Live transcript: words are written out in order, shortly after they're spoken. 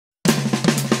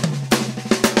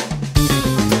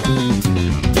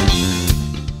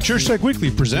Church Tech Weekly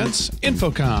presents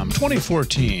InfoComm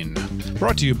 2014.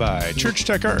 Brought to you by Church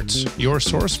Tech Arts, your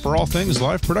source for all things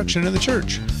live production in the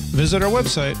church. Visit our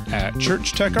website at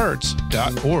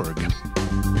churchtecharts.org.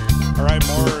 All right,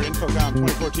 more InfoComm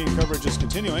 2014 coverage is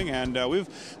continuing, and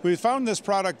we found this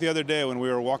product the other day when we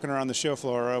were walking around the show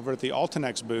floor over at the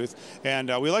Altinex booth,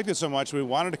 and we liked it so much we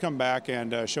wanted to come back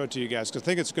and show it to you guys because I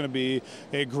think it's going to be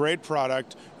a great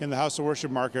product in the house of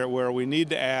worship market where we need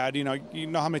to add, you know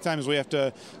how many times we have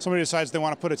to, somebody decides they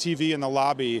want to put a TV in the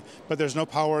lobby, but there's no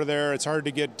power there, it's hard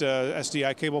to get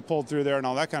SDI cable pulled through there and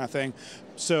all that kind of thing.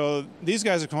 So these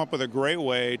guys have come up with a great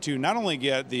way to not only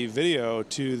get the video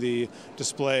to the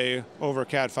display over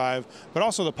Cat5, but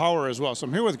also the power as well. So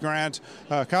I'm here with Grant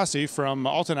Cossey from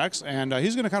Altinex, and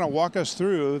he's going to kind of walk us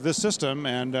through this system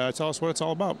and tell us what it's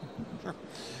all about. Sure.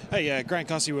 Hey, Grant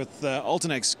Cossey with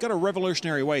Altinex. Got a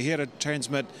revolutionary way here to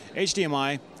transmit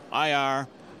HDMI, IR,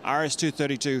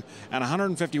 RS-232, and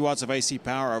 150 watts of AC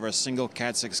power over a single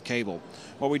Cat6 cable.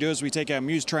 What we do is we take our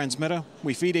Muse transmitter,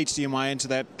 we feed HDMI into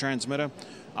that transmitter,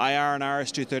 IR and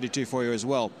RS-232 for you as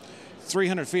well.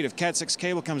 300 feet of Cat6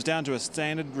 cable comes down to a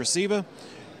standard receiver,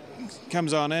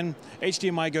 comes on in,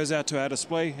 HDMI goes out to our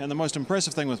display, and the most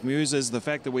impressive thing with Muse is the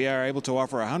fact that we are able to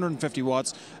offer 150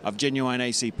 watts of genuine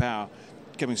AC power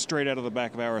coming straight out of the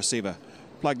back of our receiver.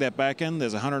 Plug that back in,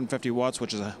 there's 150 watts,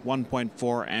 which is a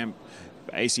 1.4 amp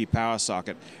AC power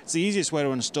socket. It's the easiest way to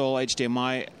install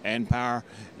HDMI and power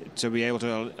to be able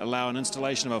to allow an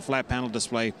installation of a flat panel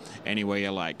display anywhere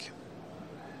you like.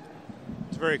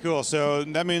 It's very cool. So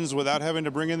that means without having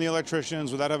to bring in the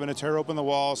electricians, without having to tear open the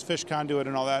walls, fish conduit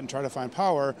and all that and try to find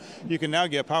power, you can now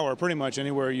get power pretty much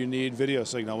anywhere you need video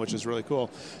signal, which is really cool.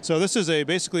 So this is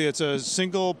basically it's a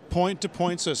single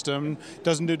point-to-point system,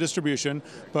 doesn't do distribution,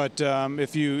 but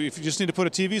if you just need to put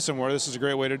a TV somewhere, this is a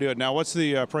great way to do it. Now, what's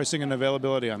the pricing and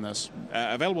availability on this?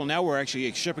 Available now, we're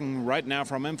actually shipping right now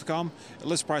from InfoComm.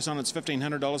 List price on it's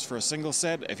 $1,500 for a single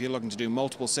set. If you're looking to do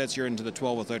multiple sets, you're into the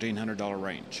 $1,200 or $1,300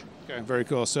 range. Okay, very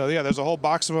cool. So yeah, there's a whole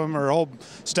box of them, or a whole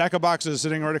stack of boxes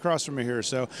sitting right across from me here.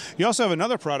 So you also have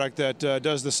another product that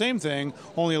does the same thing,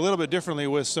 only a little bit differently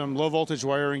with some low voltage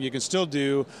wiring. You can still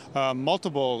do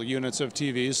multiple units of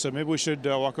TVs. So maybe we should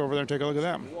walk over there and take a look at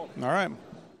that. All right.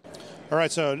 All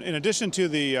right, so in addition to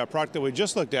the product that we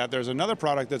just looked at, there's another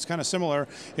product that's kind of similar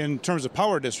in terms of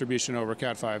power distribution over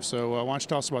Cat5. So why don't you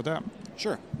tell us about that?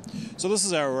 Sure. So this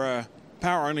is our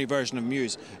power-only version of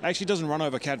Muse. It actually doesn't run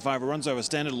over Cat5, it runs over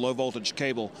standard low-voltage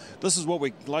cable. This is what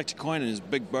we like to coin as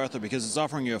Big Bertha because it's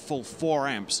offering you a full 4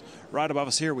 amps. Right above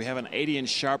us here we have an 80-inch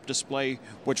sharp display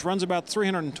which runs about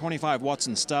 325 watts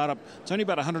in startup. It's only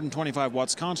about 125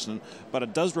 watts constant, but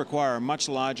it does require a much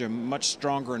larger, much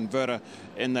stronger inverter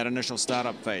in that initial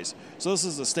startup phase. So this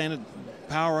is the standard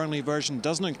power-only version,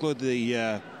 doesn't include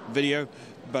the video,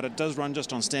 but it does run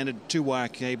just on standard 2-wire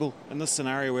cable. In this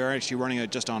scenario, we're actually running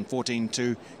it just on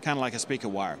 14.2, kind of like a speaker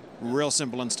wire. Real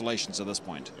simple installations at this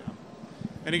point.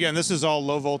 And again, this is all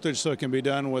low voltage, so it can be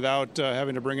done without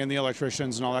having to bring in the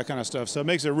electricians and all that kind of stuff. So it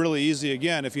makes it really easy.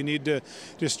 Again, if you need to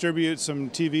distribute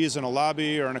some TVs in a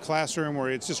lobby or in a classroom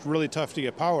where it's just really tough to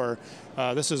get power,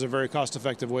 this is a very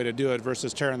cost-effective way to do it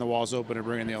versus tearing the walls open and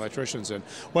bringing the electricians in.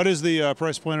 What is the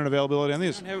price point and availability on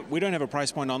these? We don't have a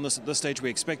price point on this at this stage.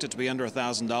 We expect it to be under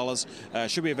 $1,000.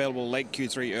 Should be available late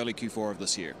Q3, early Q4 of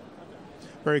this year.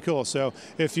 Very cool. So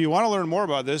if you want to learn more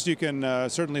about this, you can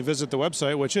certainly visit the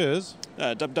website, which is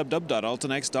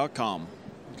www.altinex.com.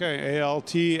 Okay,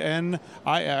 ALTNIX.com.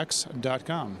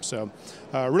 So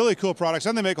really cool products.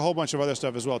 And they make a whole bunch of other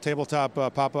stuff as well. Tabletop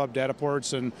pop-up data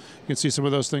ports, and you can see some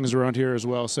of those things around here as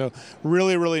well. So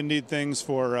really, really neat things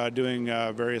for doing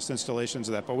various installations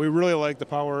of that. But we really like the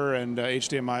power and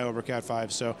HDMI over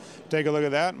Cat5. So take a look at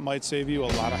that. Might save you a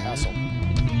lot of hassle.